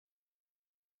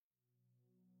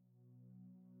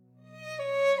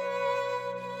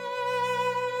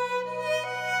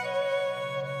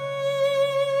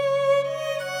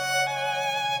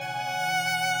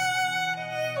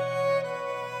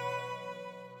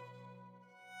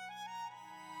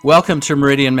Welcome to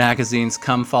Meridian Magazine's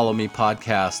Come Follow Me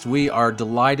podcast. We are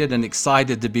delighted and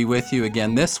excited to be with you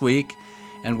again this week,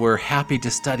 and we're happy to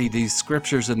study these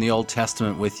scriptures in the Old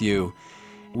Testament with you.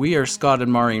 We are Scott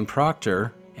and Maureen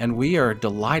Proctor, and we are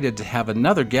delighted to have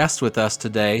another guest with us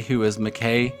today who is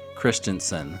McKay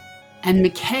Christensen. And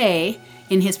McKay,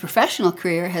 in his professional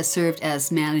career, has served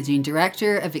as Managing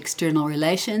Director of External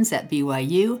Relations at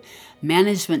BYU,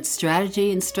 Management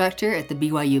Strategy Instructor at the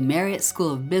BYU Marriott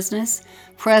School of Business,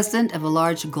 President of a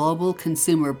large global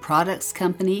consumer products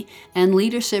company, and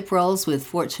leadership roles with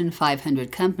Fortune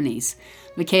 500 companies.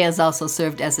 McKay has also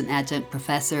served as an adjunct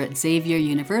professor at Xavier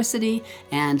University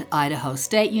and Idaho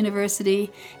State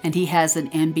University, and he has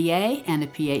an MBA and a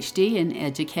PhD in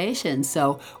education.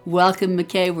 So welcome,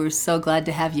 McKay. We're so glad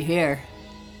to have you here.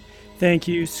 Thank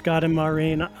you, Scott and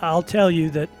Maureen. I'll tell you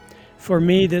that for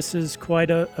me, this is quite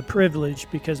a privilege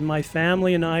because my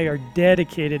family and I are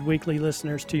dedicated weekly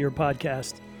listeners to your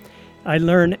podcast. I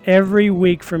learn every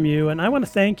week from you, and I want to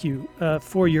thank you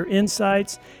for your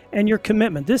insights and your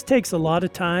commitment. This takes a lot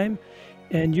of time,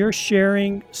 and you're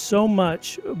sharing so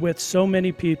much with so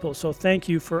many people. So thank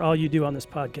you for all you do on this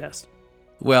podcast.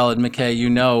 Well, and McKay, you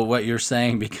know what you're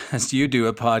saying because you do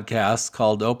a podcast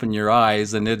called Open Your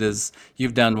Eyes, and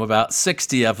you've done about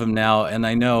 60 of them now, and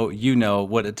I know you know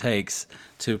what it takes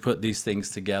to put these things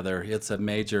together. It's a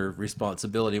major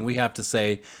responsibility. And we have to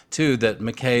say, too, that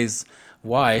McKay's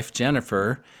wife,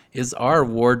 Jennifer, is our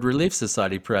Ward Relief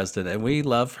Society president, and we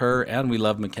love her and we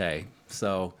love McKay.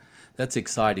 So that's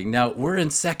exciting. Now, we're in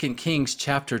 2 Kings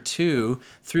chapter 2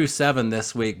 through 7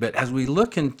 this week, but as we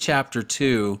look in chapter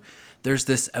 2, there's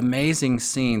this amazing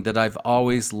scene that I've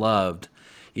always loved.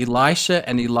 Elisha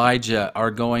and Elijah are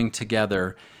going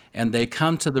together, and they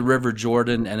come to the river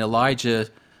Jordan, and Elijah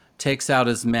takes out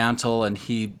his mantle, and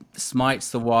he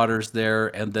smites the waters there,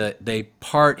 and they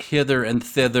part hither and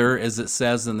thither, as it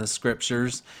says in the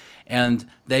scriptures, and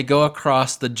they go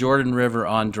across the Jordan River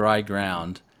on dry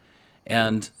ground.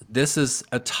 And this is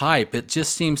a type. It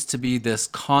just seems to be this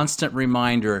constant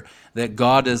reminder that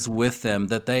God is with them,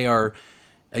 that they are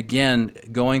again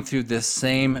going through this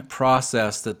same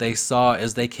process that they saw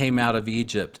as they came out of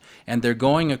Egypt, and they're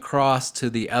going across to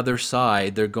the other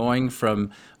side. They're going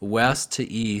from west to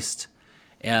east,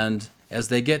 and as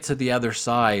they get to the other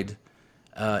side,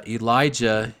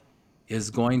 Elijah is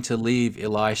going to leave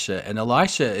Elisha, and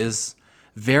Elisha is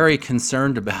very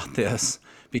concerned about this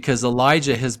because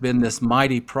Elijah has been this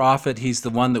mighty prophet. He's the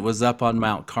one that was up on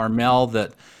Mount Carmel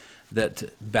that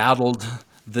battled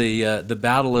the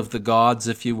battle of the gods,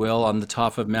 if you will, on the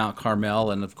top of Mount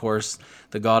Carmel. And of course,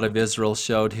 the God of Israel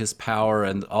showed his power,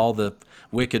 and all the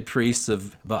wicked priests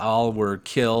of Baal were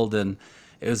killed. And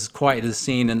it was quite a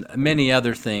scene, and many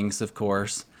other things, of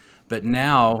course. But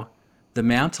now the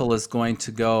mantle is going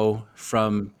to go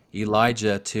from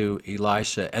Elijah to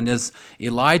Elisha. And as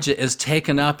Elijah is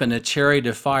taken up in a chariot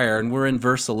of fire, and we're in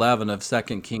verse 11 of 2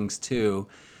 Kings 2,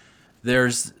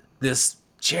 there's this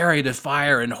chariot of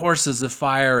fire and horses of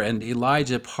fire, and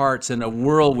Elijah parts in a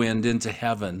whirlwind into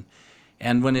heaven.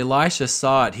 And when Elisha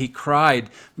saw it, he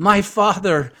cried, my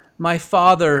father,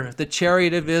 the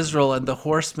chariot of Israel and the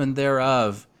horsemen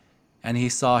thereof. And he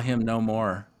saw him no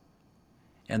more.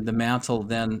 And the mantle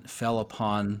then fell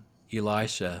upon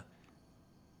Elisha.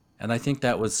 And I think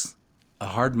that was a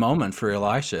hard moment for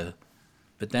Elisha.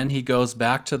 But then he goes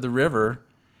back to the river,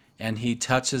 and he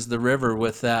touches the river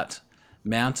with that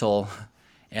mantle,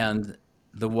 and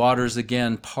the waters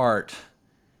again part,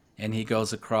 and he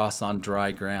goes across on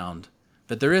dry ground.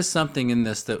 But there is something in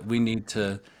this that we need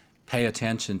to pay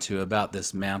attention to about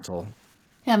this mantle.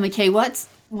 Yeah, McKay,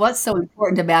 what's so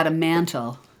important about a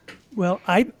mantle? Well,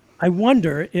 I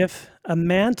wonder if a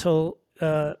mantle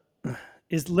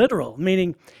is literal,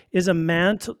 meaning does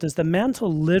the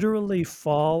mantle literally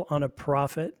fall on a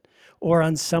prophet or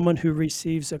on someone who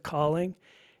receives a calling?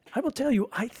 I will tell you,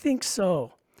 I think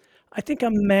so. I think a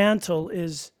mantle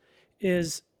is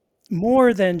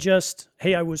more than just,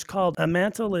 hey, I was called. A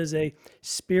mantle is a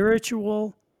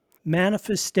spiritual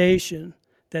manifestation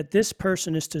that this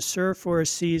person is to serve for a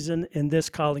season in this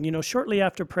calling. You know, shortly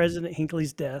after President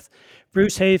Hinckley's death,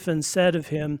 Bruce Hafen said of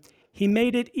him, he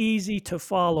made it easy to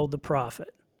follow the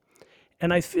prophet.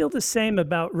 And I feel the same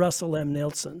about Russell M.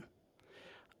 Nelson.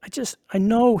 I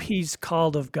know he's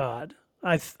called of God.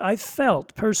 I've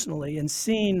felt personally and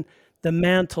seen the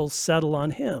mantle settle on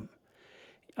him.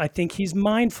 I think he's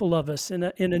mindful of us in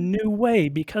a new way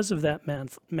because of that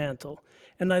mantle.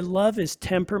 And I love his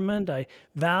temperament. I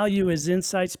value his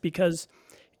insights because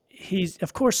he's,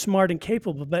 of course, smart and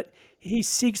capable, but he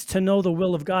seeks to know the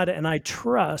will of God, and I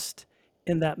trust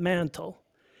in that mantle.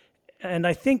 And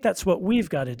I think that's what we've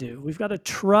got to do. We've got to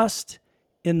trust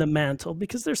in the mantle,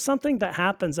 because there's something that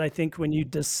happens, I think, when you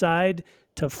decide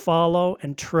to follow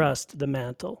and trust the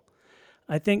mantle.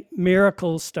 I think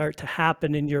miracles start to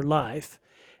happen in your life.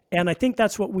 And I think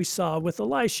that's what we saw with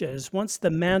Elisha, is once the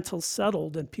mantle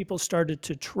settled and people started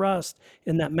to trust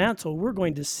in that mantle, we're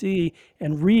going to see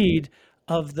and read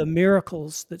of the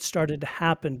miracles that started to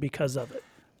happen because of it.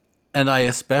 And I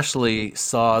especially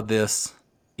saw this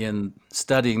in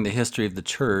studying the history of the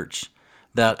church,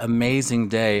 that amazing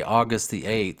day, August the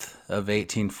 8th of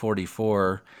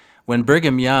 1844, when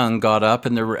Brigham Young got up,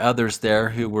 and there were others there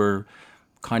who were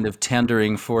kind of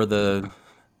tendering for the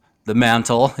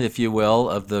mantle, if you will,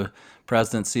 of the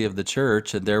presidency of the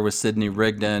church. And there was Sidney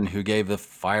Rigdon, who gave a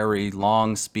fiery,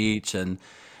 long speech, and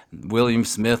William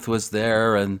Smith was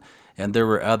there, and there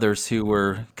were others who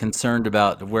were concerned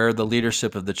about where the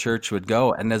leadership of the church would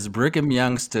go. And as Brigham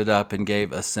Young stood up and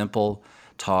gave a simple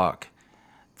talk,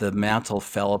 the mantle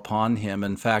fell upon him.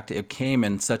 In fact, it came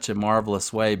in such a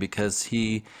marvelous way because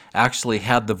he actually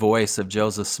had the voice of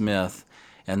Joseph Smith.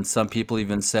 And some people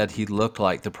even said he looked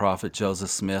like the prophet Joseph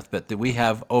Smith. But we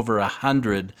have over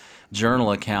 100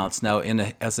 journal accounts. Now,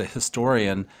 as a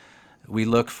historian, we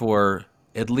look for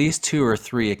at least 2 or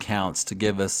 3 accounts to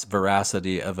give us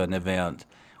veracity of an event.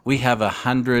 We have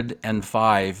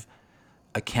 105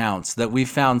 accounts that we've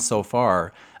found so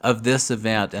far of this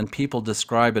event, and people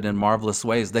describe it in marvelous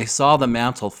ways. They saw the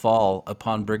mantle fall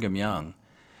upon Brigham Young,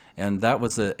 and that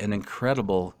was an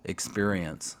incredible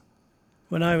experience.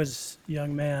 When I was a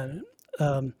young man,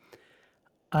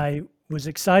 I was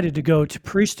excited to go to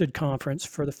priesthood conference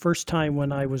for the first time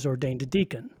when I was ordained a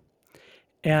deacon.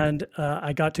 And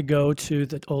I got to go to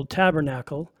the old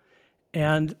tabernacle.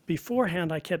 And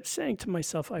beforehand, I kept saying to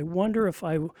myself, I wonder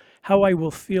how I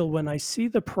will feel when I see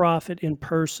the prophet in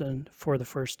person for the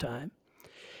first time.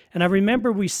 And I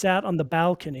remember we sat on the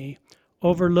balcony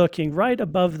overlooking right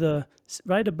above the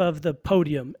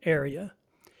podium area.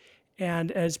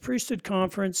 And as priesthood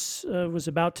conference was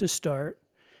about to start,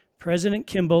 President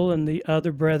Kimball and the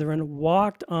other brethren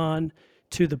walked on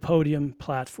to the podium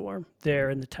platform there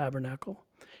in the tabernacle.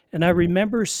 And I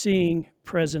remember seeing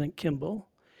President Kimball,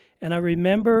 and I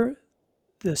remember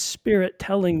the Spirit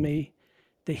telling me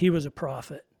that he was a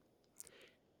prophet.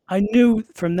 I knew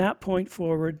from that point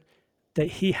forward that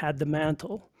he had the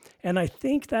mantle. And I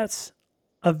think that's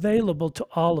available to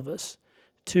all of us,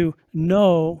 to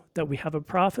know that we have a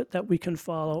prophet that we can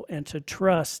follow and to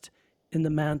trust in the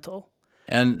mantle.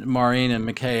 And Maureen and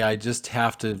McKay, I just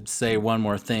have to say one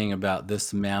more thing about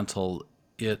this mantle.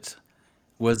 It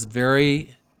was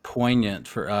very poignant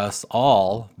for us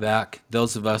all back,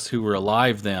 those of us who were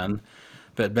alive then,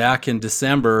 but back in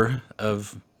December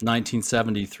of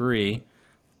 1973,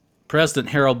 President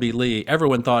Harold B. Lee,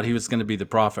 everyone thought he was going to be the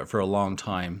prophet for a long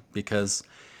time because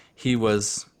he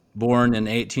was born in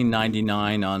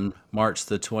 1899 on March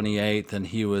the 28th, and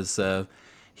he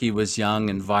was young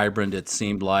and vibrant, it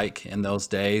seemed like, in those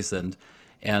days.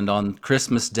 And on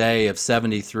Christmas Day of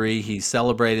 73, he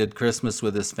celebrated Christmas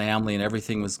with his family and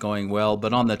everything was going well.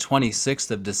 But on the 26th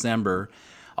of December,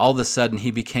 all of a sudden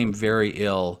he became very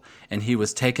ill, and he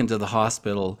was taken to the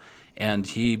hospital, and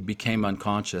he became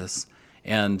unconscious.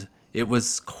 And it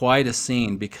was quite a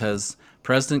scene because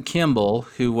President Kimball,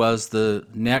 who was the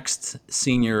next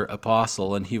senior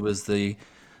apostle, and he was the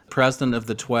president of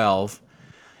the 12,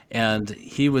 and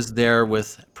he was there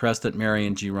with President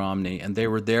Marion G. Romney, and they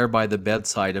were there by the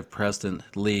bedside of President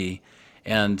Lee,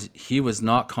 and he was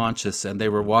not conscious, and they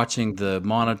were watching the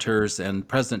monitors, and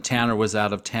President Tanner was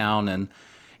out of town,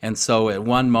 and so at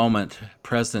one moment,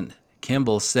 President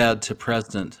Kimball said to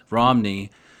President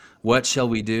Romney, "What shall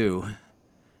we do?"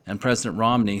 And President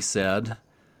Romney said,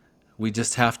 "We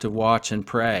just have to watch and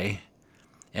pray."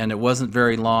 And it wasn't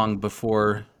very long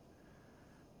before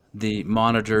the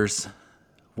monitors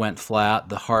went flat,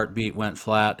 the heartbeat went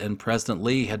flat, and President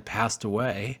Lee had passed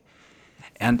away.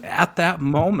 And at that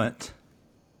moment,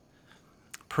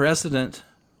 President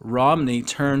Romney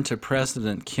turned to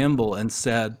President Kimball and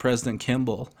said, "President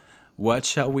Kimball, what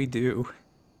shall we do?"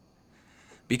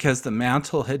 Because the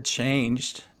mantle had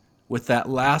changed. With that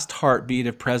last heartbeat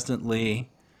of President Lee,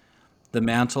 the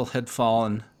mantle had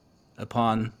fallen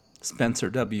upon Spencer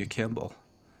W. Kimball.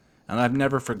 And I've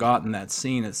never forgotten that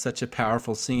scene. It's such a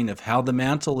powerful scene of how the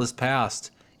mantle is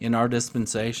passed in our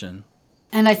dispensation.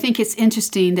 And I think it's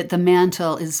interesting that the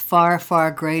mantle is far,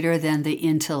 far greater than the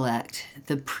intellect.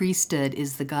 The priesthood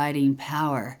is the guiding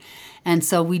power. And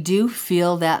so we do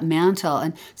feel that mantle.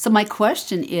 And so my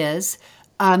question is,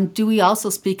 Do we also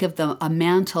speak of a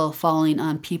mantle falling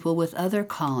on people with other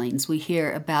callings? We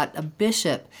hear about a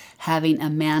bishop having a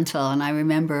mantle, and I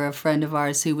remember a friend of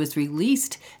ours who was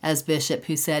released as bishop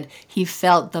who said he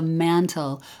felt the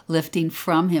mantle lifting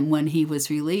from him when he was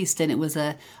released, and it was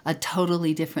a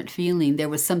totally different feeling. There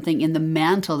was something in the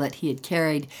mantle that he had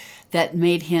carried that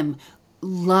made him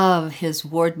love his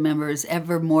ward members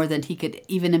ever more than he could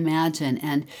even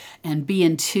imagine, and be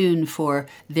in tune for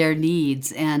their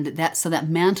needs. And that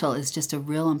mantle is just a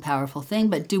real and powerful thing.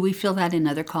 But do we feel that in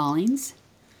other callings?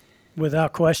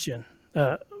 Without question.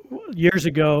 Years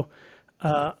ago,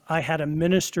 I had a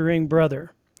ministering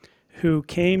brother who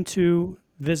came to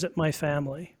visit my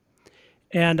family.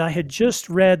 And I had just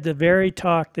read the very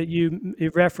talk that you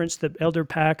referenced that Elder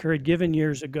Packer had given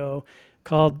years ago,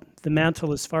 called "The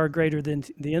Mantle is Far Greater Than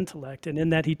the Intellect." And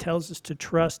in that, he tells us to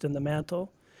trust in the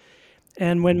mantle.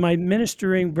 And when my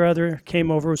ministering brother came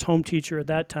over, was home teacher at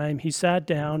that time, he sat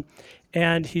down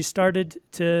and he started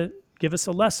to give us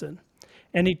a lesson.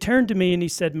 And he turned to me and he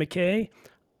said, "McKay,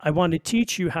 I want to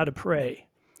teach you how to pray."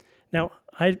 Now,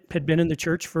 I had been in the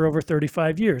church for over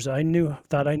 35 years. I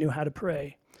thought I knew how to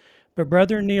pray. But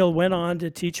Brother Neil went on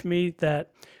to teach me that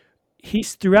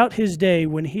throughout his day,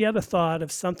 when he had a thought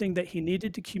of something that he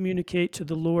needed to communicate to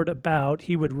the Lord about,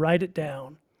 he would write it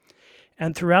down.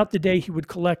 And throughout the day, he would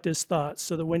collect his thoughts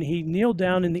so that when he kneeled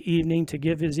down in the evening to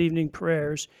give his evening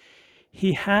prayers,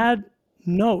 he had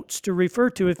notes to refer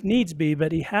to if needs be,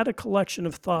 but he had a collection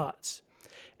of thoughts.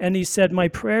 And he said, my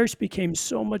prayers became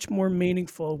so much more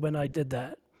meaningful when I did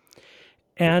that.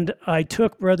 And I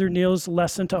took Brother Neil's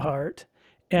lesson to heart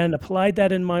and applied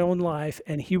that in my own life,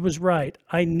 and he was right.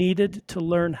 I needed to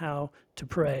learn how to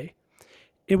pray.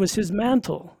 It was his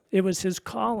mantle. It was his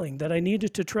calling that I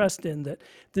needed to trust in, that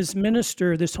this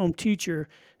minister, this home teacher,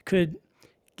 could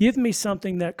give me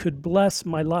something that could bless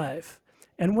my life.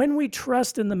 And when we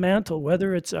trust in the mantle,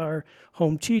 whether it's our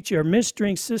home teacher, our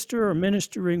ministering sister or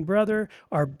ministering brother,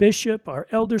 our bishop, our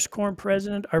elders quorum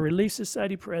president, our Relief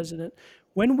Society president,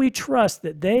 when we trust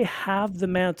that they have the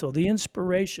mantle, the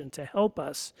inspiration to help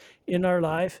us in our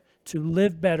life to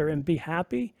live better and be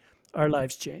happy, our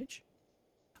lives change.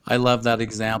 I love that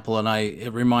example, and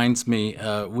it reminds me,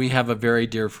 we have a very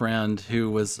dear friend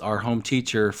who was our home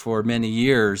teacher for many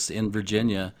years in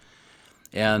Virginia,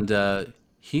 and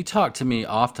he talked to me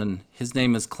often. His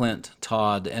name is Clint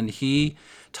Todd, and he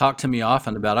talked to me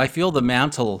often about, I feel the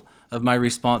mantle of my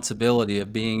responsibility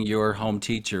of being your home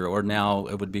teacher, or now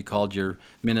it would be called your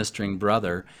ministering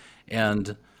brother.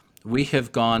 And we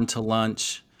have gone to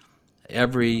lunch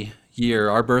every year.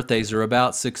 Our birthdays are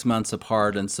about 6 months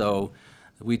apart, and so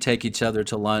we take each other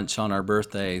to lunch on our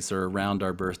birthdays or around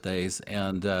our birthdays.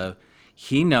 And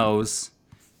he knows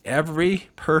every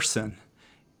person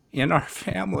in our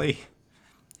family,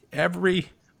 every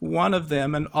one of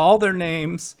them, and all their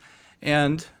names,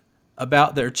 and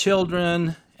about their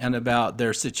children, and about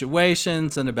their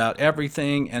situations, and about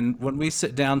everything. And when we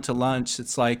sit down to lunch,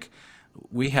 it's like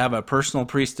we have a personal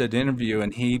priesthood interview,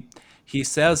 and he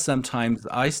says sometimes,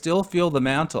 I still feel the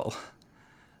mantle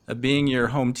of being your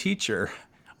home teacher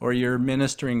or your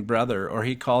ministering brother, or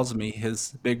he calls me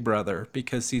his big brother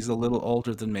because he's a little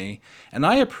older than me. And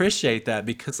I appreciate that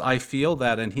because I feel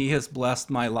that, and he has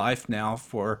blessed my life now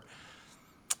for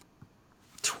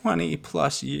 20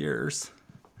 plus years.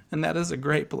 And that is a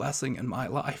great blessing in my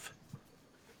life.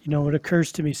 You know, what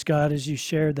occurs to me, Scott, as you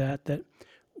share that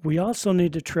we also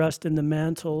need to trust in the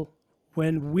mantle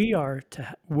when we are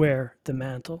to wear the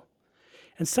mantle.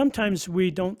 And sometimes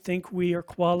we don't think we are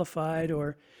qualified,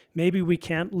 or maybe we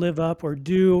can't live up or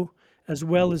do as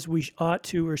well as we ought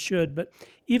to or should. But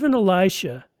even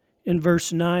Elisha, in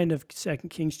verse 9 of 2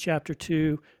 Kings chapter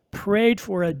 2, prayed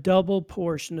for a double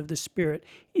portion of the Spirit.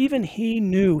 Even he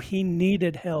knew he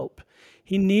needed help.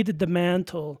 He needed the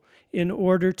mantle in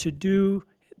order to do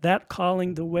that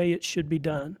calling the way it should be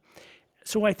done.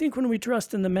 So I think when we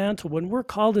trust in the mantle, when we're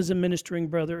called as a ministering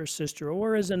brother or sister,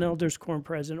 or as an elders quorum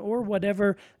president, or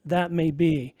whatever that may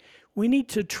be, we need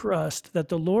to trust that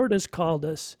the Lord has called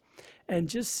us and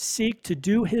just seek to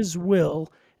do his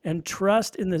will and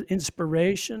trust in the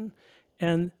inspiration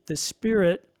and the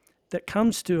Spirit that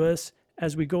comes to us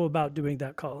as we go about doing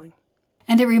that calling.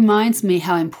 And it reminds me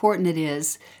how important it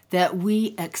is that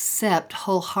we accept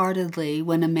wholeheartedly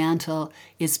when a mantle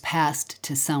is passed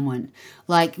to someone.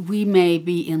 Like we may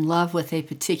be in love with a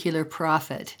particular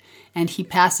prophet and he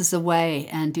passes away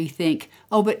and we think,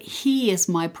 oh, but he is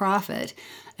my prophet.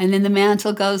 And then the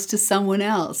mantle goes to someone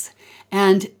else.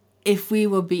 And if we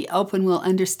will be open, we'll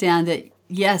understand that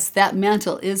yes, that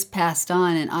mantle is passed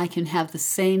on, and I can have the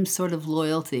same sort of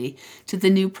loyalty to the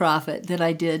new prophet that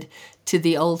I did to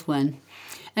the old one.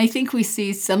 I think we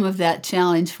see some of that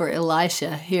challenge for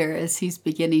Elisha here as he's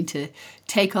beginning to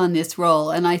take on this role.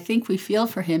 And I think we feel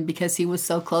for him because he was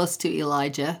so close to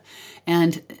Elijah.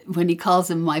 And when he calls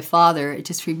him my father, it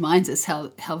just reminds us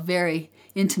how very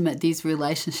intimate these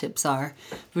relationships are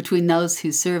between those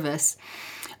who serve us.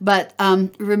 But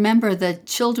remember the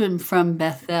children from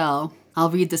Bethel. I'll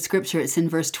read the scripture. It's in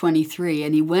verse 23.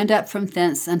 And he went up from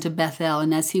thence unto Bethel,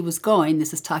 and as he was going,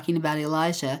 this is talking about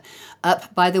Elijah,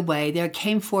 up by the way, there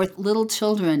came forth little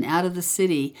children out of the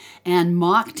city and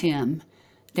mocked him.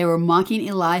 They were mocking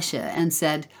Elisha and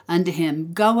said unto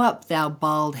him, Go up, thou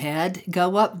bald head,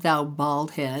 go up, thou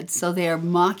bald head. So they are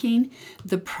mocking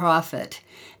the prophet.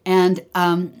 And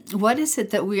what is it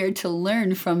that we are to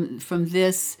learn from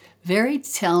this very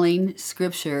telling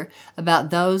scripture about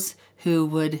those who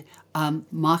would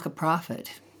mock a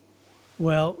prophet?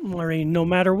 Well, Maureen, no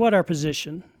matter what our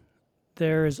position,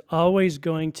 there is always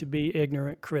going to be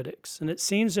ignorant critics. And it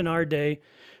seems in our day,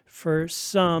 for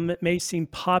some, it may seem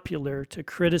popular to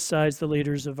criticize the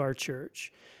leaders of our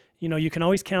church. You know, you can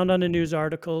always count on a news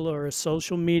article or a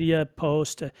social media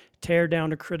post to tear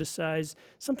down or criticize,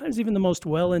 sometimes even the most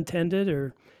well-intended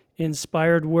or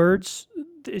inspired words.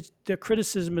 The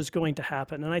criticism is going to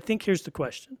happen. And I think here's the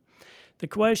question. The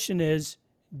question is,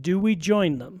 do we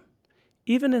join them,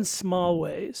 even in small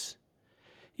ways?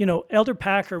 You know, Elder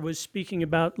Packer was speaking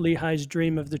about Lehi's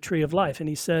dream of the tree of life, and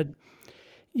he said,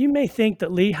 you may think that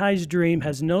Lehi's dream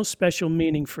has no special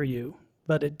meaning for you,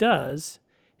 but it does.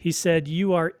 He said,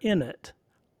 you are in it.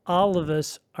 All of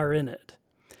us are in it.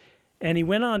 And he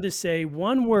went on to say,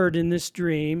 one word in this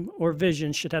dream or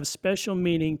vision should have special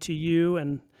meaning to you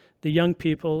and the young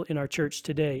people in our church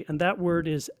today, and that word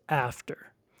is after.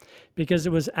 Because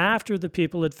it was after the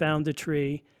people had found the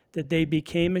tree that they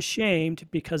became ashamed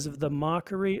because of the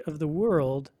mockery of the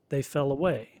world, they fell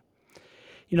away.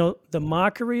 You know, the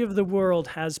mockery of the world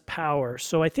has power.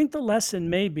 So I think the lesson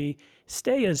may be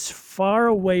stay as far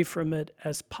away from it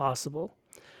as possible.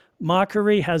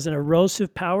 Mockery has an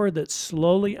erosive power that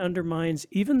slowly undermines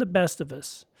even the best of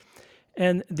us.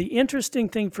 And the interesting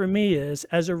thing for me is,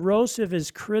 as erosive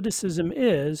as criticism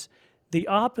is, the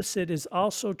opposite is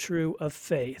also true of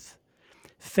faith.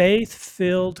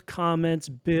 Faith-filled comments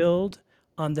build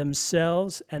on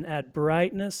themselves and add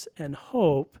brightness and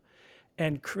hope,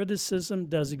 and criticism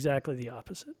does exactly the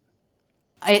opposite.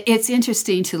 It's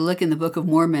interesting to look in the Book of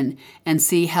Mormon and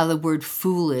see how the word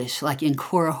foolish, like in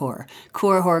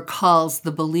Korihor calls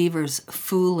the believers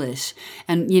foolish.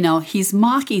 And, you know, he's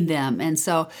mocking them. And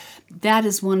so that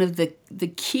is one of the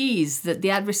keys that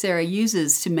the adversary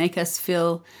uses to make us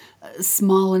feel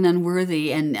small and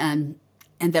unworthy and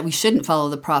that we shouldn't follow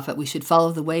the prophet. We should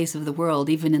follow the ways of the world.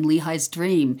 Even in Lehi's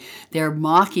dream, they're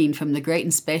mocking from the great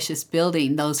and spacious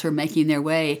building those who are making their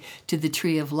way to the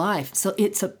tree of life. So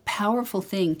it's a powerful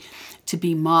thing to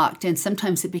be mocked, and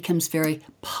sometimes it becomes very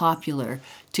popular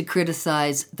to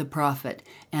criticize the prophet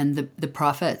and the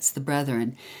prophets, the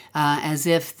brethren, as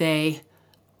if they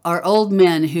are old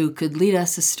men who could lead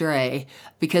us astray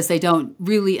because they don't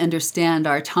really understand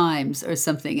our times or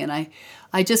something. And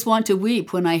I just want to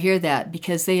weep when I hear that,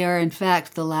 because they are in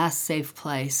fact the last safe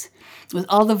place. With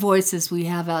all the voices we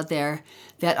have out there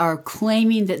that are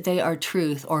claiming that they are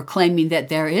truth or claiming that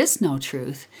there is no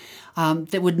truth,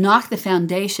 that would knock the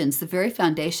foundations, the very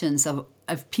foundations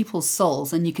of people's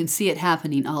souls, and you can see it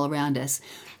happening all around us.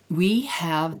 We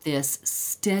have this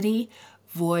steady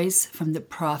voice from the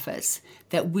prophets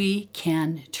that we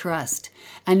can trust.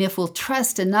 And if we'll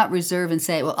trust and not reserve and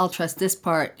say, well, I'll trust this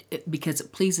part because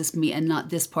it pleases me and not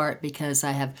this part because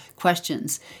I have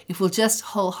questions. If we'll just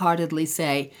wholeheartedly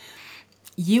say,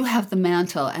 you have the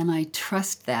mantle and I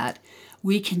trust that,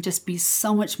 we can just be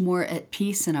so much more at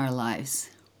peace in our lives.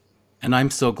 And I'm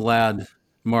so glad,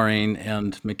 Maureen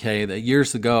and McKay, that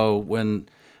years ago when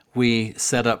we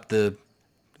set up the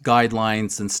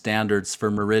guidelines and standards for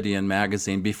Meridian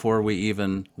magazine before we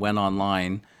even went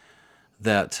online,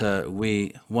 that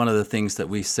one of the things that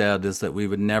we said is that we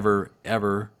would never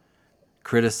ever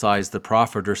criticize the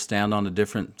prophet or stand on a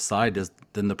different side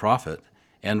than the prophet,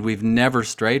 and we've never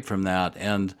strayed from that.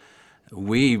 And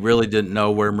we really didn't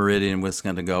know where Meridian was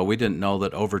going to go. We didn't know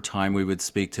that over time we would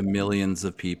speak to millions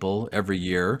of people every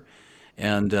year,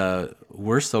 and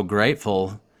we're so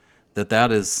grateful that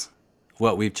that is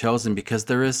what we've chosen, because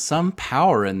there is some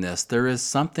power in this. There is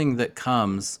something that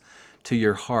comes to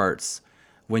your hearts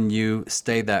when you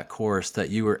stay that course, that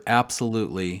you are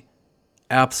absolutely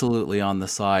on the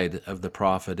side of the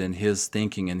prophet in his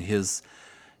thinking and his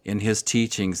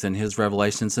teachings and his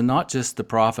revelations, and not just the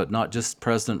prophet, not just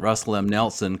President Russell M.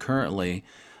 Nelson currently,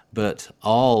 but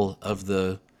all of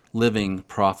the living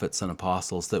prophets and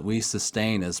apostles that we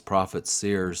sustain as prophets,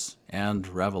 seers, and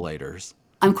revelators.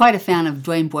 I'm quite a fan of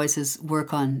Dwayne Boyce's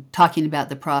work on talking about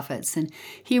the prophets, and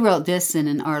he wrote this in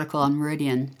an article on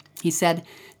Meridian. He said,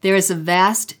 "There is a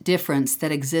vast difference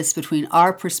that exists between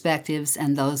our perspectives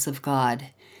and those of God.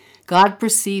 God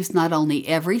perceives not only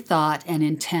every thought and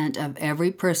intent of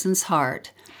every person's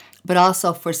heart, but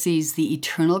also foresees the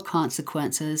eternal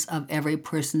consequences of every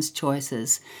person's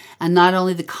choices, and not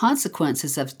only the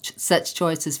consequences of such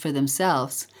choices for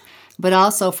themselves, but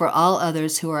also for all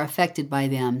others who are affected by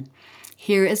them.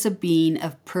 Here is a being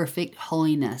of perfect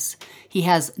holiness. He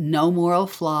has no moral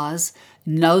flaws,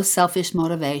 no selfish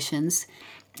motivations.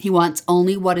 He wants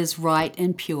only what is right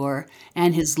and pure,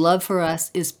 and his love for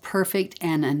us is perfect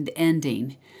and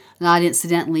unending. Not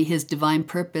incidentally, his divine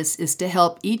purpose is to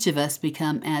help each of us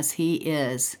become as he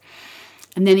is."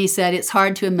 And then he said, "It's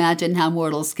hard to imagine how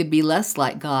mortals could be less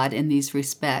like God in these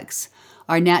respects.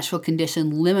 Our natural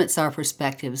condition limits our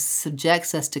perspectives,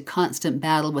 subjects us to constant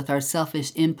battle with our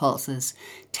selfish impulses,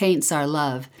 taints our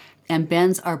love, and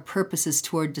bends our purposes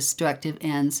toward destructive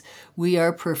ends. We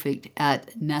are perfect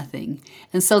at nothing.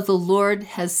 And so the Lord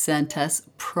has sent us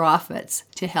prophets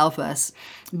to help us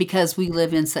because we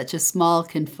live in such a small,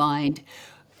 confined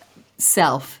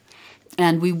self.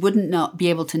 And we wouldn't be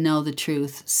able to know the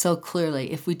truth so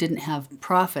clearly if we didn't have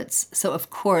prophets. So, of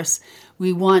course,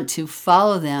 we want to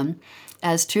follow them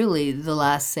as truly the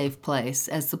last safe place,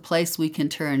 as the place we can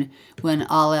turn when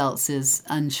all else is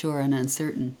unsure and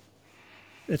uncertain."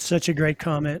 It's such a great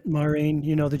comment, Maureen.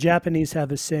 You know, the Japanese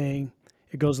have a saying.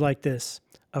 It goes like this: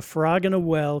 a frog in a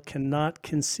well cannot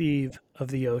conceive of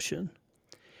the ocean.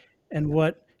 And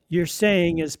what you're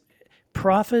saying is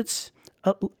prophets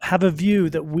have a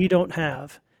view that we don't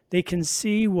have. They can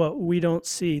see what we don't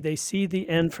see. They see the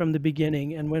end from the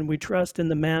beginning. And when we trust in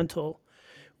the mantle,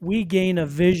 we gain a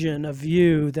vision, a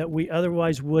view that we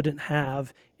otherwise wouldn't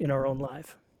have in our own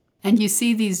life. And you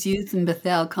see these youth in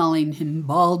Bethel calling him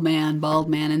bald man,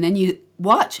 and then you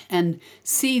watch and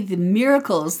see the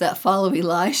miracles that follow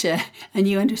Elisha, and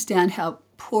you understand how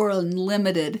poor and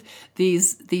limited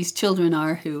these children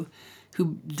are who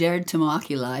dared to mock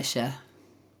Elisha.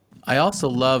 I also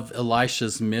love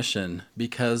Elisha's mission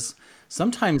because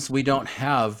sometimes we don't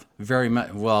have very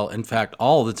much, well, in fact,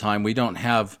 all the time, we don't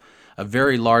have a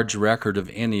very large record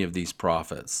of any of these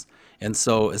prophets. And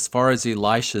so as far as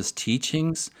Elisha's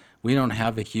teachings, we don't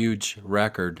have a huge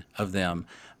record of them.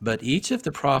 But each of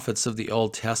the prophets of the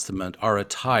Old Testament are a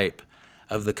type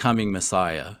of the coming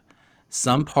Messiah.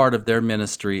 Some part of their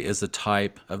ministry is a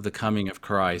type of the coming of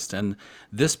Christ. And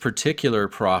this particular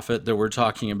prophet that we're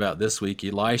talking about this week,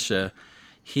 Elisha,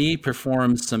 he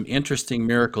performs some interesting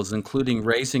miracles, including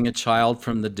raising a child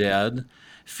from the dead,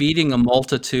 feeding a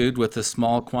multitude with a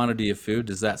small quantity of food.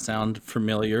 Does that sound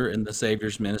familiar in the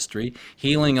Savior's ministry?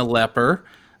 Healing a leper,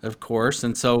 of course.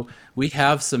 And so we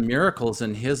have some miracles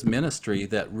in his ministry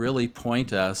that really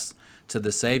point us to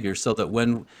the Savior, so that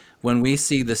when we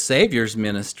see the Savior's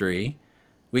ministry,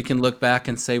 we can look back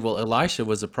and say, well, Elisha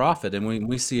was a prophet. And when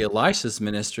we see Elisha's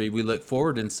ministry, we look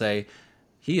forward and say,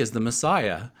 he is the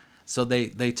Messiah. So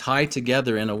they tie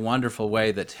together in a wonderful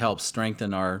way that helps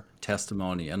strengthen our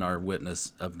testimony and our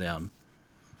witness of them.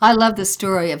 I love the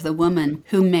story of the woman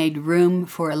who made room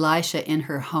for Elisha in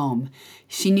her home.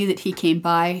 She knew that he came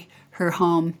by her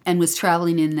home and was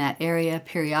traveling in that area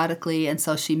periodically, and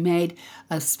so she made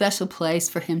a special place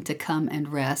for him to come and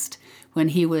rest when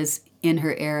he was in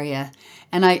her area.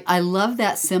 And I love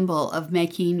that symbol of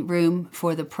making room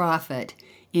for the prophet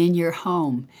in your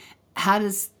home. How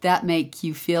does that make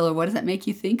you feel, or what does that make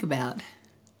you think about?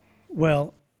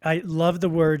 Well, I love the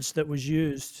words that was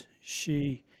used.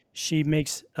 She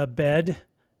makes a bed,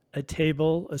 a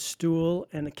table, a stool,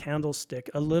 and a candlestick,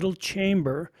 a little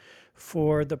chamber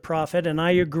for the prophet. And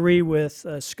I agree with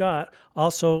Scott.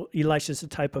 Also, Elisha's a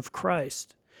type of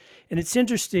Christ. And it's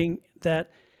interesting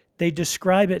that they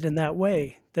describe it in that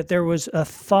way, that there was a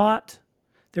thought,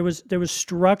 there was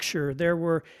structure, there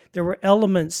were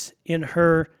elements in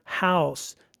her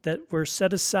house that were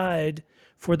set aside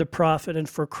for the prophet and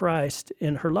for Christ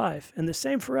in her life. And the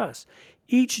same for us.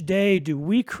 Each day, do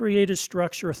we create a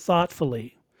structure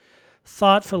thoughtfully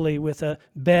with a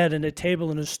bed and a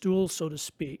table and a stool, so to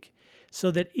speak,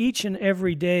 so that each and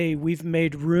every day we've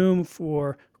made room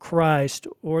for Christ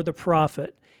or the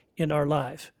prophet in our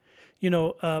life. You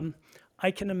know,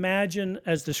 I can imagine,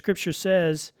 as the scripture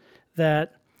says,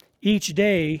 that each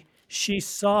day she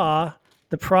saw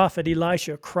the prophet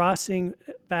Elisha crossing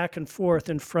back and forth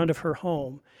in front of her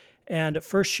home. And at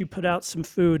first she put out some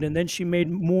food, and then she made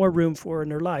more room for her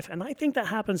in her life. And I think that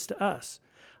happens to us.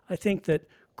 I think that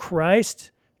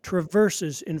Christ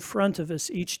traverses in front of us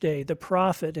each day. The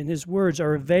prophet and his words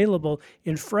are available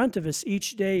in front of us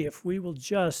each day if we will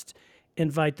just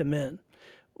invite them in.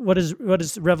 What is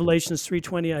Revelations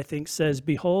 3:20, I think, says,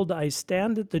 "Behold, I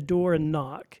stand at the door and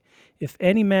knock. If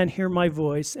any man hear my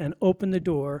voice and open the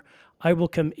door, I will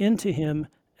come into him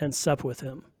and sup with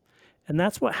him." And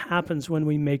that's what happens when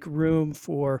we make room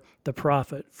for the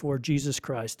prophet, for Jesus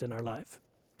Christ in our life.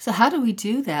 So how do we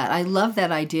do that? I love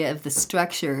that idea of the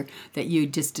structure that you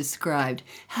just described.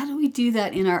 How do we do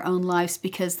that in our own lives?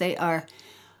 Because they are,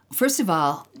 first of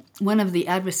all, one of the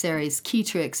adversary's key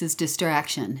tricks is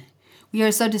distraction. We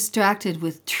are so distracted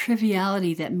with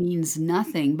triviality that means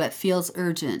nothing but feels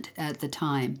urgent at the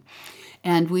time.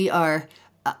 And we are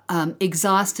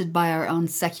exhausted by our own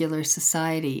secular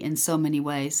society in so many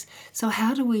ways. So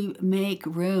how do we make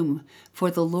room for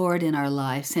the Lord in our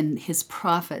lives and his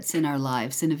prophets in our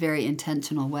lives in a very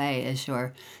intentional way, as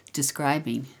you're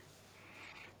describing?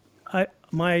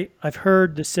 I've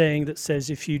heard the saying that says,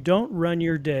 if you don't run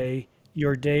your day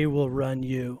will run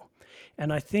you.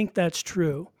 And I think that's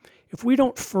true. If we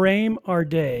don't frame our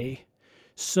day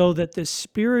so that the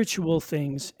spiritual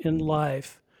things in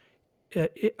life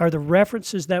are the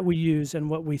references that we use and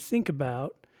what we think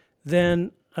about,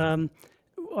 then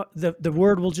the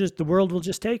world will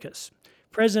just take us.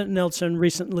 President Nelson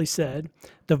recently said,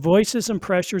 "The voices and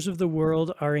pressures of the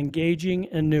world are engaging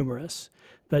and numerous,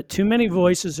 but too many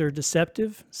voices are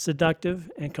deceptive,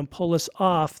 seductive, and can pull us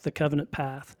off the covenant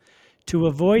path. To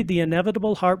avoid the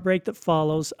inevitable heartbreak that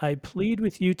follows, I plead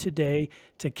with you today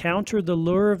to counter the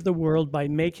lure of the world by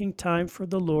making time for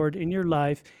the Lord in your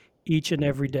life each and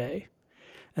every day."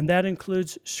 And that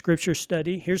includes scripture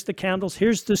study. Here's the candles,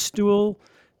 here's the stool,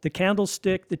 the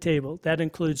candlestick, the table. That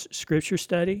includes scripture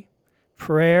study,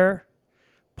 prayer,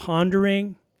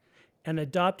 pondering, and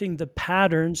adopting the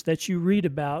patterns that you read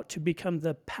about to become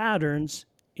the patterns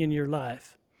in your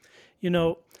life. You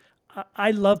know,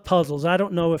 I love puzzles. I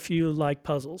don't know if you like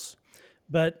puzzles,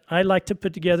 but I like to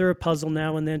put together a puzzle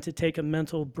now and then to take a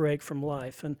mental break from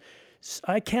life. And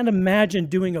I can't imagine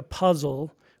doing a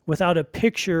puzzle without a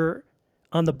picture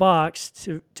on the box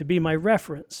to be my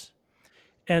reference.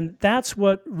 And that's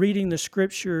what reading the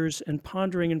scriptures and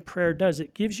pondering in prayer does.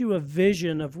 It gives you a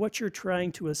vision of what you're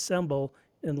trying to assemble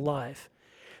in life.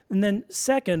 And then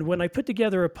second, when I put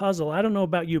together a puzzle, I don't know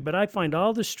about you, but I find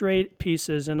all the straight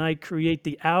pieces and I create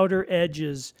the outer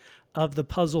edges of the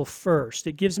puzzle first.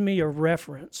 It gives me a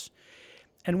reference.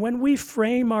 And when we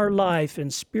frame our life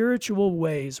in spiritual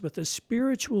ways with a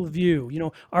spiritual view, you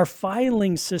know, our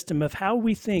filing system of how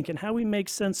we think and how we make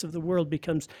sense of the world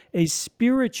becomes a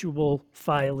spiritual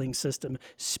filing system,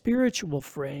 spiritual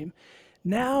frame.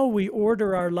 Now we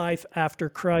order our life after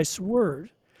Christ's word.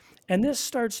 And this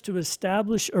starts to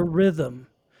establish a rhythm.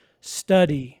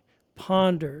 Study,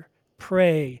 ponder,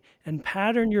 pray, and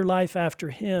pattern your life after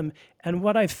him. And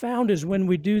what I found is when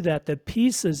we do that, the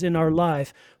pieces in our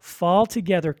life fall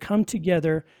together, come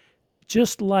together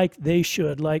just like they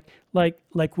should, like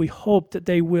we hope that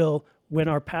they will when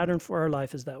our pattern for our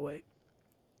life is that way.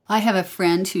 I have a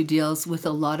friend who deals with a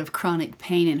lot of chronic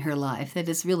pain in her life that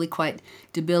is really quite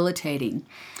debilitating.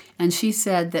 And she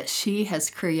said that she has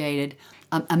created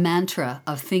a mantra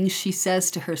of things she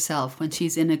says to herself when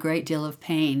she's in a great deal of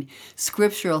pain,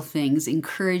 scriptural things,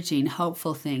 encouraging,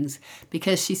 hopeful things,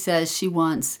 because she says she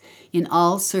wants, in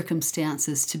all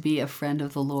circumstances, to be a friend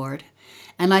of the Lord.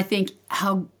 And I think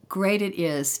how great it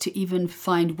is to even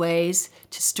find ways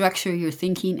to structure your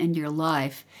thinking and your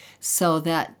life so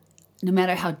that no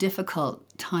matter how difficult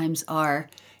times are,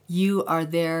 you are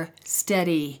there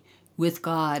steady with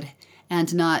God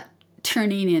and not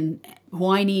turning and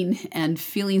whining and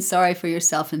feeling sorry for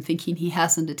yourself and thinking he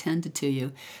hasn't attended to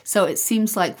you. So it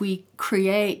seems like we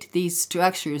create these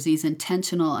structures, these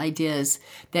intentional ideas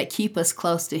that keep us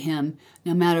close to him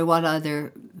no matter what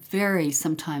other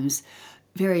sometimes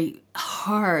very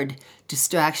hard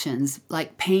distractions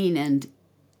like pain and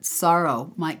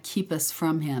sorrow might keep us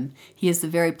from him. He is the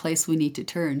very place we need to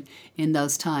turn in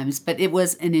those times. But it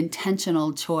was an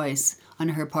intentional choice on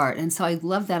her part. And so I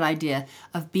love that idea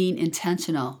of being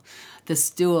intentional. The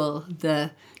stool,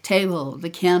 the table, the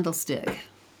candlestick.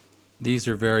 These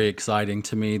are very exciting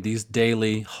to me. These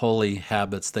daily holy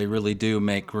habits, they really do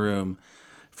make room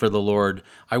for the Lord.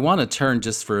 I want to turn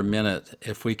just for a minute,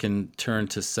 if we can turn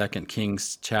to 2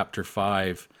 Kings chapter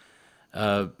 5.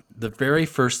 The very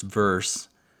first verse,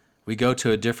 we go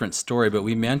to a different story, but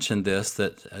we mentioned this,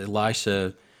 that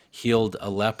Elisha healed a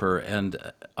leper. And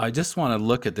I just want to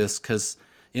look at this because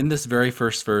in this very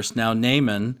first verse, now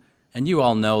Naaman, and you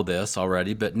all know this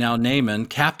already, but now Naaman,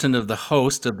 captain of the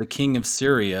host of the king of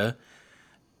Syria,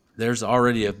 there's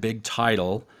already a big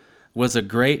title. was a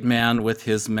great man with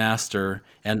his master,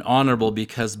 and honorable,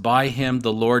 because by him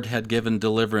the Lord had given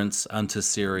deliverance unto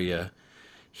Syria.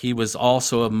 He was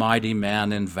also a mighty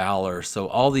man in valor. So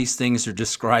all these things are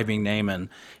describing Naaman.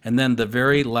 And then the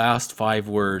very last 5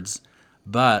 words,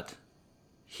 but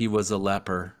he was a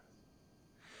leper.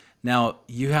 Now,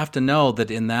 you have to know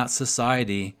that in that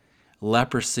society,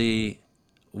 leprosy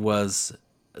was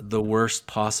the worst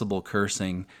possible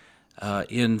cursing.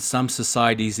 In some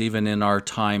societies, even in our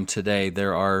time today,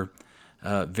 there are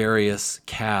various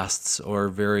castes or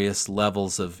various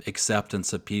levels of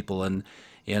acceptance of people. And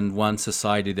in one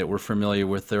society that we're familiar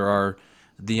with, there are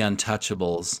the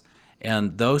untouchables.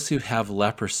 And those who have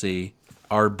leprosy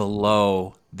are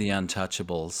below the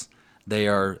untouchables. They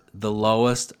are the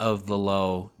lowest of the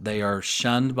low. They are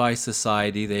shunned by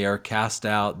society. They are cast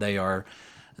out. They are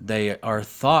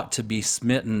thought to be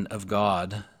smitten of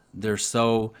God. They're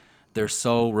so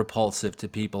repulsive to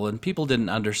people, and people didn't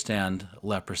understand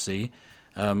leprosy.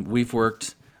 We've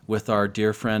worked with our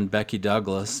dear friend Becky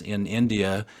Douglas in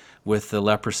India with the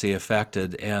leprosy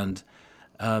affected, and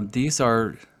these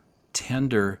are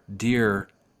tender, dear,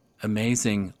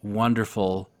 amazing,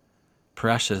 wonderful,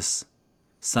 precious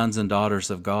sons and daughters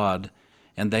of God,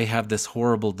 and they have this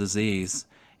horrible disease.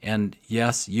 And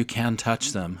yes, you can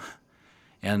touch them,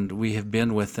 and we have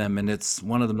been with them, and it's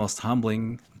one of the most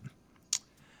humbling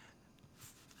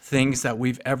things that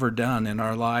we've ever done in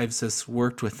our lives is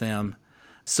worked with them.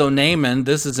 So Naaman,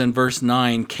 this is in verse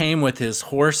 9, came with his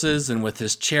horses and with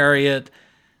his chariot.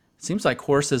 It seems like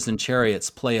horses and chariots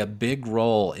play a big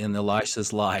role in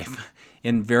Elisha's life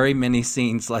in very many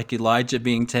scenes, like Elijah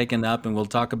being taken up, and we'll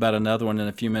talk about another one in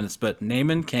a few minutes. But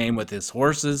Naaman came with his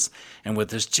horses and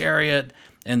with his chariot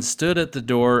and stood at the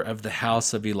door of the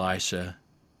house of Elisha.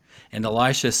 And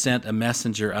Elisha sent a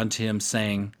messenger unto him,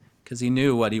 saying, because he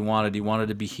knew what he wanted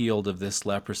to be healed of this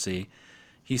leprosy.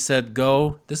 He said,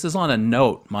 go, this is on a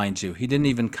note, mind you, he didn't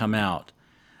even come out.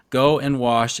 Go and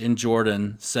wash in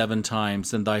Jordan 7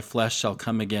 times, and thy flesh shall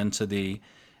come again to thee,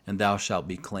 and thou shalt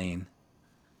be clean.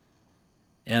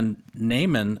 And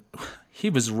Naaman, he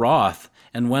was wroth,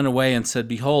 and went away and said,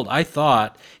 behold, I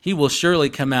thought he will surely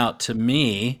come out to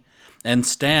me, and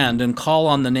stand and call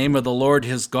on the name of the Lord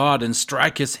his God, and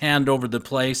strike his hand over the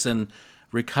place, and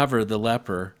recover the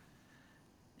leper.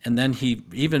 And then he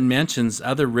even mentions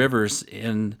other rivers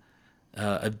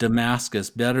of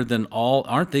Damascus better than all.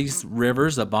 Aren't these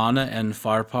rivers, Abana and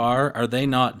Pharpar, are they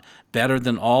not better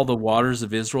than all the waters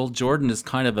of Israel? Jordan is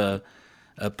kind of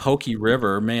a pokey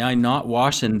river. May I not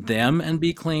wash in them and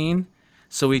be clean?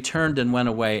 So he turned and went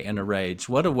away in a rage.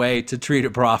 What a way to treat a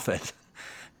prophet.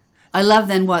 I love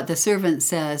then what the servant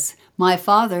says. My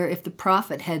father, if the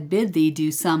prophet had bid thee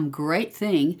do some great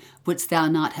thing, wouldst thou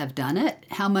not have done it?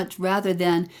 How much rather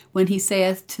then when he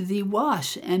saith to thee,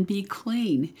 wash and be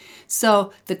clean?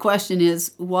 So the question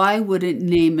is, why wouldn't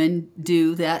Naaman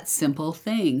do that simple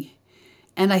thing?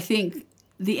 And I think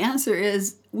the answer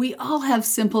is, we all have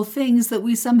simple things that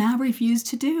we somehow refuse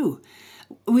to do.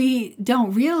 We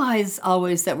don't realize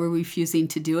always that we're refusing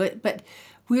to do it, but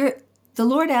the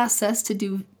Lord asks us to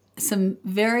do some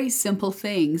very simple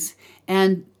things,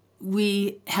 and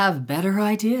we have better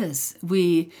ideas.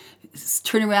 We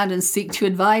turn around and seek to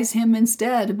advise him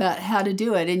instead about how to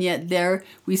do it, and yet there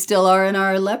we still are in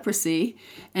our leprosy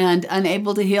and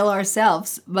unable to heal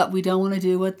ourselves, but we don't want to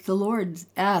do what the Lord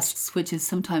asks, which is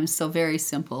sometimes so very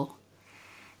simple.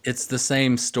 It's the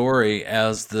same story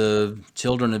as the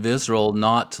children of Israel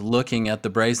not looking at the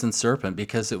brazen serpent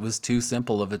because it was too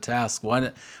simple of a task. Why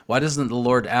doesn't the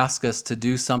Lord ask us to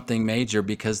do something major?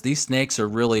 Because these snakes are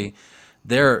really,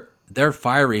 they're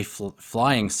fiery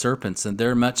flying serpents, and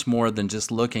they're much more than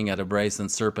just looking at a brazen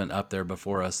serpent up there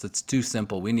before us. It's too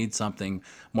simple. We need something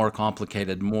more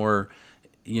complicated, more,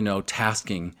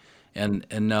 tasking. And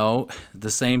no, the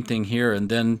same thing here. And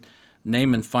then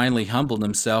Naaman finally humbled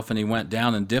himself, and he went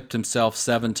down and dipped himself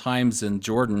 7 times in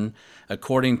Jordan,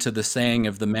 according to the saying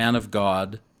of the man of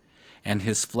God. And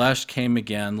his flesh came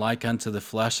again like unto the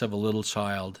flesh of a little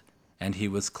child, and he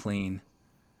was clean.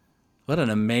 What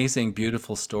an amazing,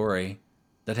 beautiful story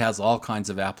that has all kinds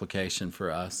of application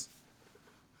for us.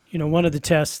 One of the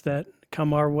tests that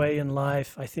come our way in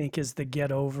life, I think, is the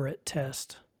get over it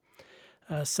test.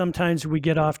 Sometimes we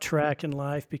get off track in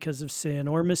life because of sin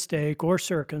or mistake or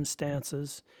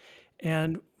circumstances,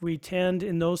 and we tend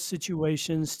in those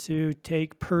situations to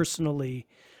take personally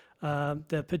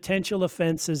the potential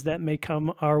offenses that may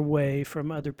come our way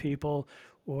from other people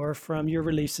or from your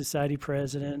Relief Society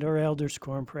president or Elders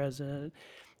Quorum president.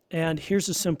 And here's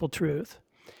a simple truth.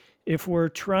 If we're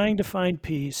trying to find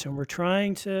peace and we're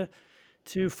trying to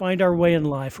find our way in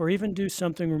life or even do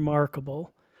something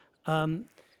remarkable,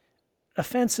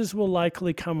 offenses will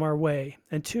likely come our way,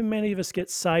 and too many of us get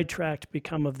sidetracked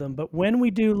because of them. But when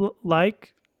we do,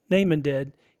 like Naaman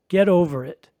did, get over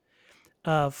it.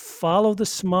 Follow the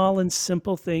small and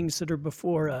simple things that are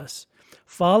before us.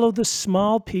 Follow the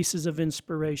small pieces of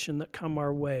inspiration that come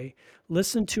our way.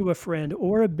 Listen to a friend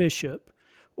or a bishop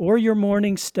or your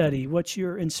morning study, what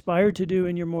you're inspired to do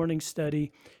in your morning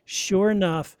study. Sure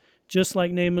enough, just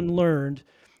like Naaman learned,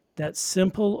 that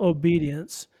simple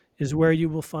obedience is where you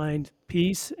will find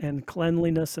peace and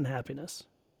cleanliness and happiness.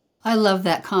 I love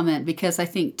that comment because I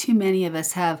think too many of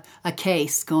us have a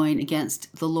case going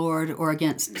against the Lord or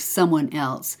against someone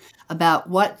else about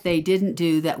what they didn't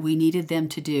do that we needed them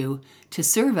to do to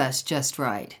serve us just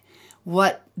right.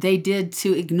 What they did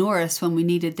to ignore us when we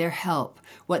needed their help.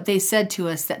 What they said to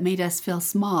us that made us feel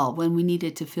small when we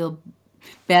needed to feel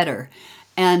better.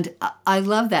 And I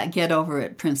love that get over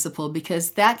it principle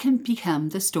because that can become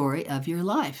the story of your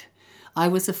life. I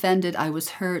was offended, I was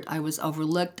hurt, I was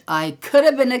overlooked, I could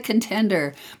have been a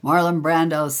contender. Marlon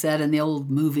Brando said in the old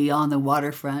movie On the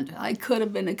Waterfront, I could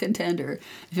have been a contender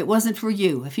if it wasn't for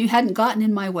you, if you hadn't gotten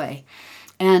in my way.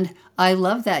 And I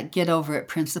love that get over it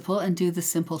principle and do the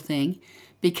simple thing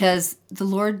because the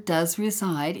Lord does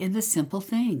reside in the simple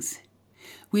things.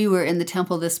 We were in the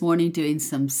temple this morning doing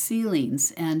some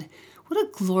sealings, and what a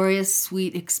glorious,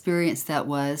 sweet experience that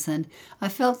was. And I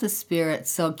felt the Spirit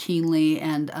so keenly,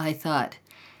 and I thought,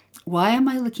 why am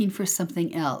I looking for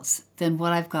something else than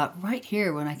what I've got right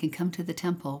here when I can come to the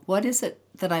temple? What is it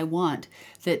that I want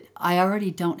that I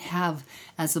already don't have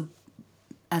as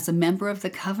a member of the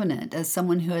covenant, as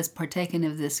someone who has partaken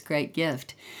of this great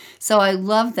gift? So I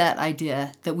love that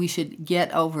idea that we should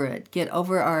get over it, get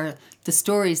over the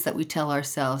stories that we tell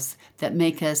ourselves that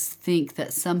make us think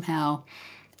that somehow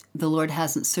the Lord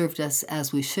hasn't served us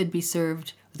as we should be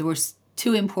served, that we're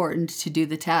too important to do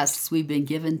the tasks we've been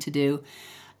given to do,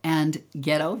 and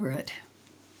get over it.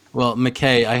 Well,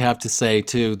 McKay, I have to say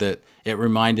too that it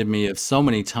reminded me of so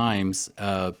many times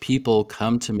people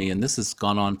come to me, and this has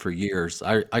gone on for years.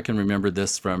 I can remember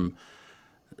this from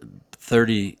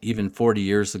 30, even 40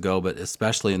 years ago, but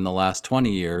especially in the last 20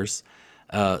 years.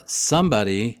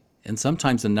 Somebody, and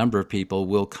sometimes a number of people,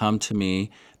 will come to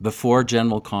me before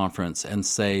General Conference and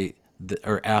say,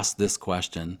 or ask this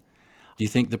question: do you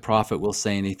think the prophet will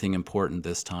say anything important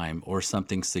this time or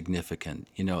something significant?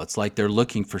 You know, it's like they're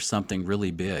looking for something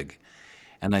really big.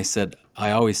 And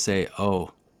I always say,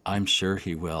 oh, I'm sure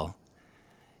he will.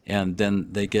 And then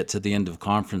they get to the end of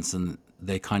conference and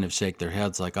they kind of shake their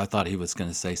heads like, I thought he was going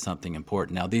to say something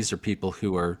important. Now, these are people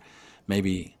who are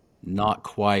maybe not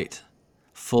quite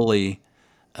fully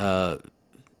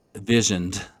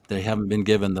visioned. They haven't been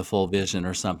given the full vision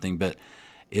or something, but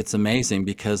it's amazing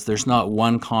because there's not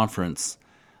one conference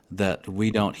that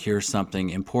we don't hear something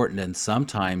important. And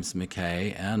sometimes,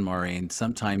 McKay and Maureen,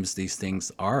 sometimes these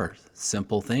things are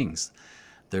simple things.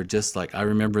 They're just like, I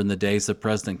remember in the days of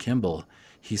President Kimball,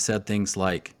 he said things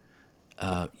like,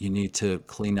 you need to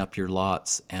clean up your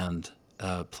lots and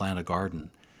plant a garden.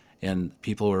 And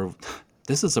people were,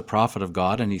 this is a prophet of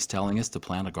God and he's telling us to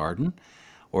plant a garden?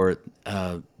 Or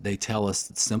they tell us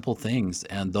simple things,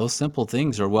 and those simple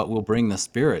things are what will bring the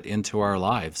Spirit into our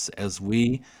lives as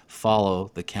we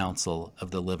follow the counsel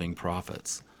of the living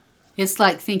prophets. It's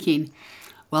like thinking,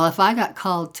 well, if I got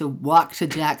called to walk to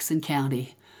Jackson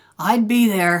County, I'd be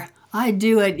there. I'd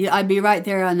do it. I'd be right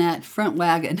there on that front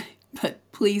wagon. But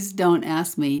please don't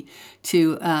ask me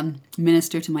to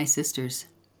minister to my sisters.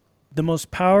 The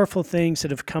most powerful things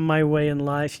that have come my way in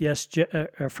life, yes,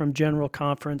 are from General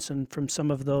Conference and from some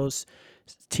of those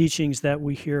teachings that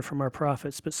we hear from our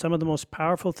prophets, but some of the most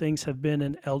powerful things have been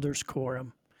in Elders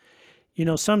Quorum. You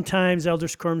know, sometimes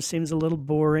Elders Quorum seems a little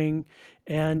boring,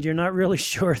 and you're not really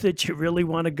sure that you really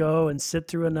want to go and sit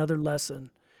through another lesson.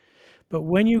 But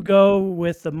when you go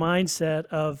with the mindset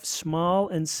of small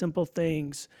and simple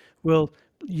things will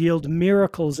yield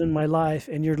miracles in my life,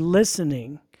 and you're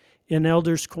listening in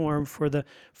Elders Quorum for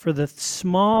the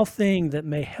small thing that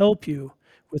may help you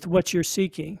with what you're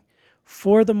seeking.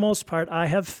 For the most part, I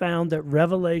have found that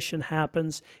revelation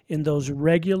happens in those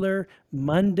regular,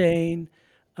 mundane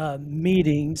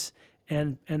meetings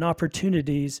and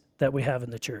opportunities that we have in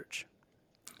the church.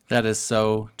 That is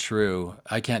so true.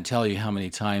 I can't tell you how many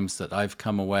times that I've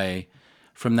come away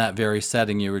from that very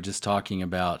setting you were just talking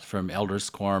about, from Elders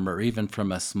Quorum or even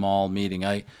from a small meeting.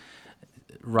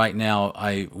 Right now,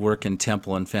 I work in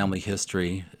temple and family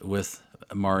history with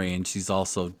Maureen. She's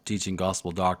also teaching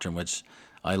gospel doctrine, which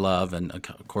I love. And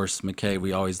of course, McKay,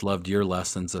 we always loved your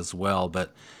lessons as well.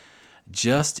 But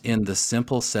just in the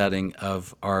simple setting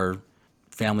of our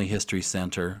family history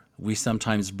center, we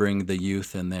sometimes bring the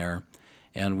youth in there.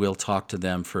 and we'll talk to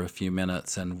them for a few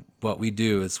minutes. And what we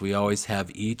do is we always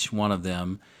have each one of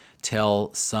them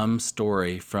tell some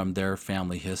story from their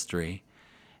family history.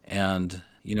 And,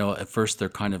 at first they're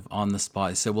kind of on the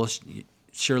spot. They say, well,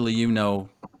 surely you know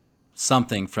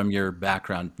something from your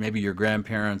background, maybe your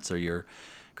grandparents or your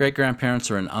great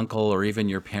grandparents or an uncle or even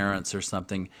your parents or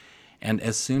something. And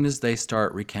as soon as they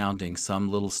start recounting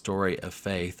some little story of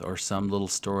faith or some little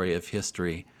story of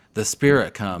history, the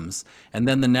Spirit comes. And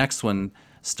then the next one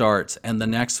starts and the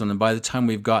next one. And by the time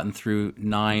we've gotten through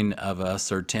 9 of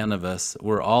us or 10 of us,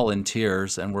 we're all in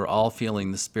tears and we're all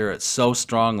feeling the Spirit so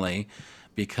strongly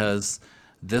because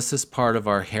this is part of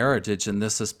our heritage and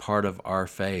this is part of our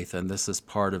faith and this is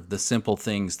part of the simple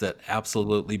things that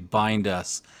absolutely bind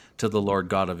us to the Lord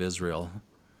God of Israel.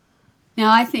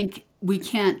 Now, I think we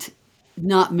can't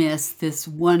not miss this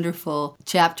wonderful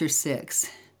chapter 6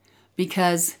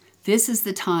 because this is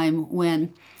the time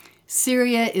when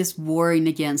Syria is warring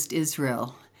against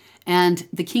Israel. And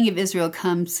the king of Israel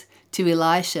comes to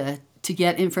Elisha to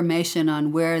get information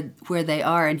on where they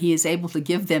are, and he is able to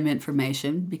give them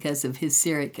information because of his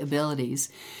Syriac abilities.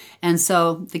 And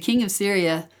so the king of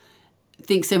Syria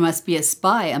thinks there must be a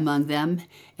spy among them,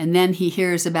 and then he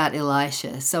hears about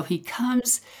Elisha. So he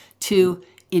comes to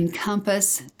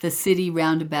encompass the city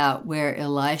roundabout where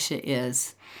Elisha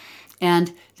is.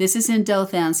 And this is in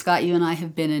Dothan. Scott, you and I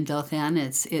have been in Dothan.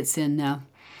 It's in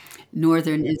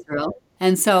northern Israel.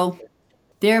 And so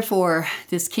therefore,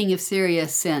 this king of Syria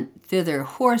sent thither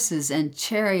horses and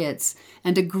chariots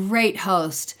and a great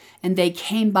host, and they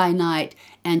came by night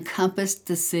and compassed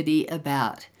the city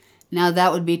about. Now,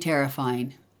 that would be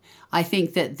terrifying. I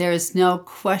think that there's no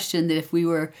question that if we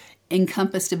were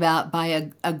encompassed about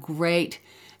by a great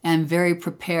and very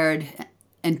prepared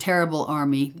and terrible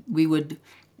army, we would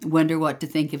wonder what to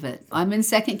think of it. I'm in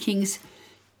 2 Kings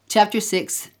chapter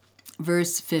 6,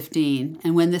 verse 15.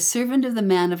 And when the servant of the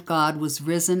man of God was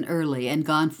risen early and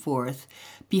gone forth,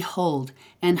 behold,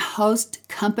 an host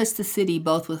compassed the city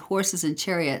both with horses and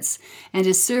chariots. And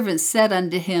his servants said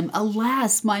unto him,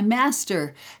 Alas, my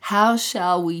master, how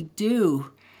shall we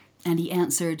do? And he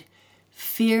answered,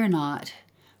 Fear not,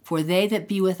 for they that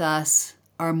be with us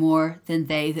are more than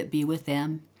they that be with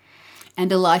them.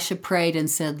 And Elisha prayed and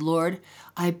said, Lord,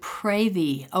 I pray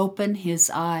thee, open his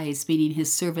eyes, meaning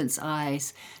his servant's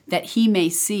eyes, that he may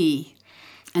see.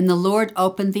 And the Lord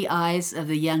opened the eyes of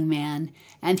the young man,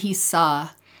 and he saw.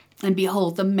 And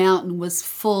behold, the mountain was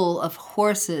full of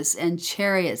horses and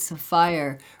chariots of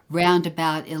fire round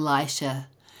about Elisha.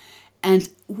 And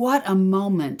what a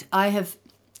moment. I have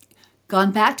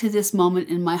gone back to this moment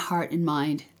in my heart and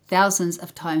mind thousands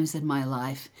of times in my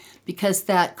life, because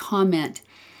that comment,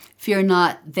 fear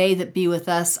not, they that be with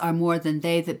us are more than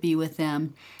they that be with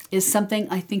them, is something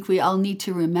I think we all need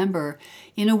to remember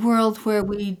in a world where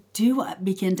we do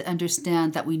begin to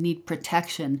understand that we need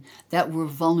protection, that we're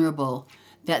vulnerable,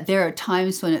 that there are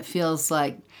times when it feels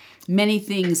like many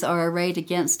things are arrayed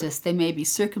against us. They may be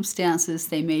circumstances,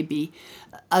 they may be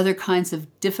other kinds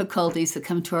of difficulties that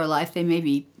come to our life, they may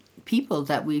be people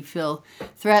that we feel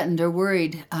threatened or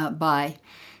worried by.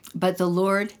 But the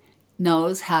Lord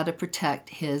knows how to protect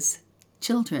his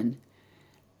children.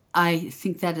 I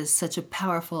think that is such a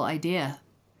powerful idea.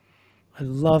 I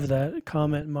love that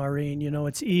comment, Maureen.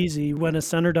 It's easy when a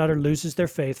son or daughter loses their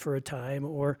faith for a time,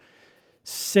 or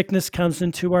sickness comes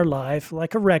into our life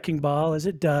like a wrecking ball, as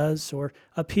it does, or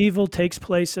upheaval takes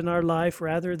place in our life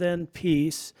rather than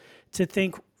peace, to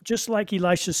think, just like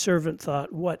Elisha's servant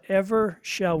thought, whatever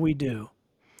shall we do?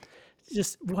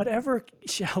 Just whatever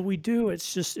shall we do?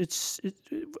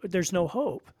 There's no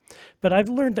hope. But I've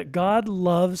learned that God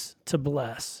loves to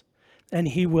bless, and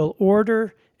he will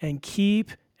order and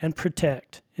keep and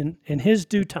protect in his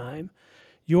due time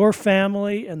your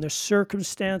family and the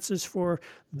circumstances for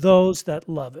those that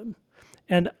love him.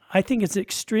 And I think it's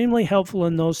extremely helpful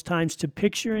in those times to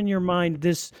picture in your mind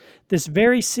this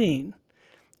very scene,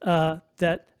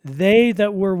 that they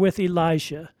that were with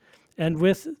Elisha and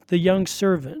with the young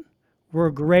servant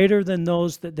were greater than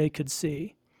those that they could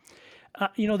see.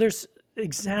 There's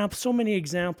so many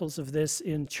examples of this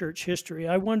in church history.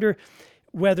 I wonder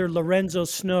whether Lorenzo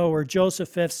Snow or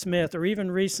Joseph F. Smith or even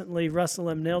recently Russell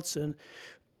M. Nelson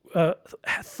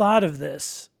thought of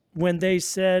this when they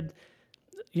said,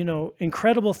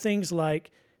 incredible things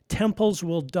like, temples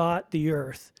will dot the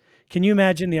earth. Can you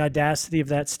imagine the audacity of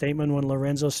that statement when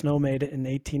Lorenzo Snow made it in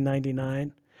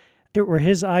 1899? Were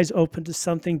his eyes open to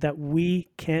something that we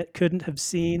couldn't have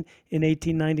seen in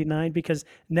 1899? Because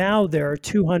now there are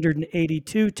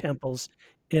 282 temples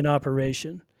in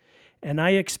operation. And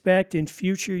I expect in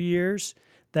future years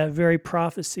that very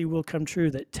prophecy will come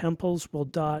true, that temples will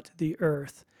dot the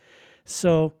earth.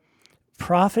 So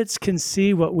prophets can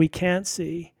see what we can't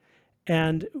see,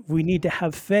 and we need to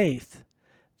have faith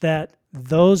that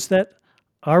those that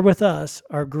are with us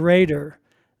are greater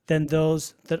than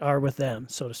those that are with them,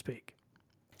 so to speak.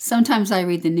 Sometimes I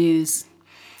read the news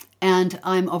and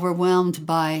I'm overwhelmed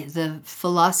by the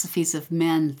philosophies of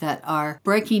men that are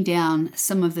breaking down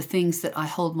some of the things that I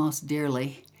hold most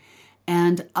dearly.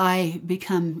 And I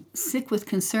become sick with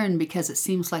concern because it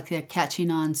seems like they're catching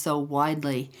on so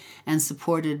widely and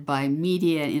supported by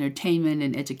media and entertainment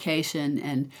and education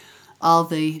and all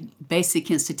the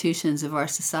basic institutions of our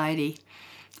society.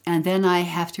 And then I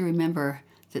have to remember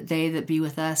that they that be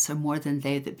with us are more than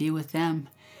they that be with them.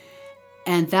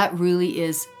 And that really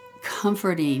is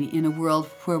comforting in a world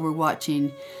where we're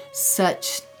watching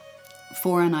such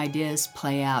foreign ideas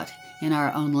play out in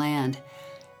our own land,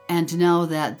 and to know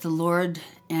that the Lord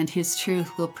and His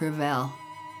truth will prevail.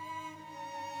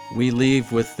 We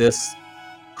leave with this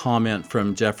comment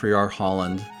from Jeffrey R.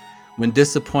 Holland. When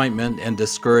disappointment and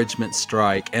discouragement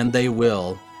strike, and they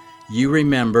will, you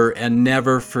remember and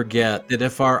never forget that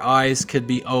if our eyes could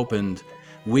be opened,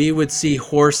 we would see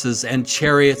horses and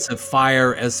chariots of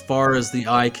fire as far as the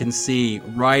eye can see,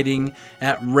 riding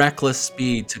at reckless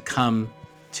speed to come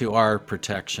to our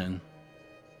protection.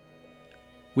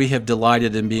 We have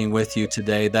delighted in being with you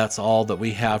today. That's all that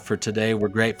we have for today. We're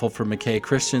grateful for McKay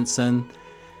Christensen.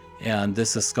 And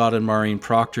this is Scott and Maureen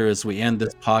Proctor. As we end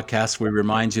this podcast, we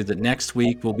remind you that next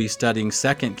week we'll be studying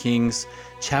 2 Kings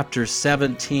chapter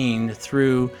 17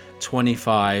 through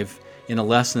 25 in a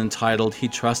lesson entitled, He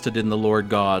Trusted in the Lord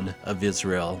God of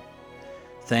Israel.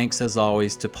 Thanks, as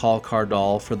always, to Paul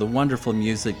Cardall for the wonderful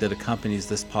music that accompanies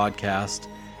this podcast.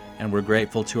 And we're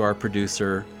grateful to our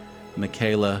producer,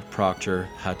 Michaela Proctor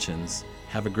Hutchins.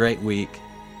 Have a great week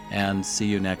and see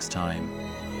you next time.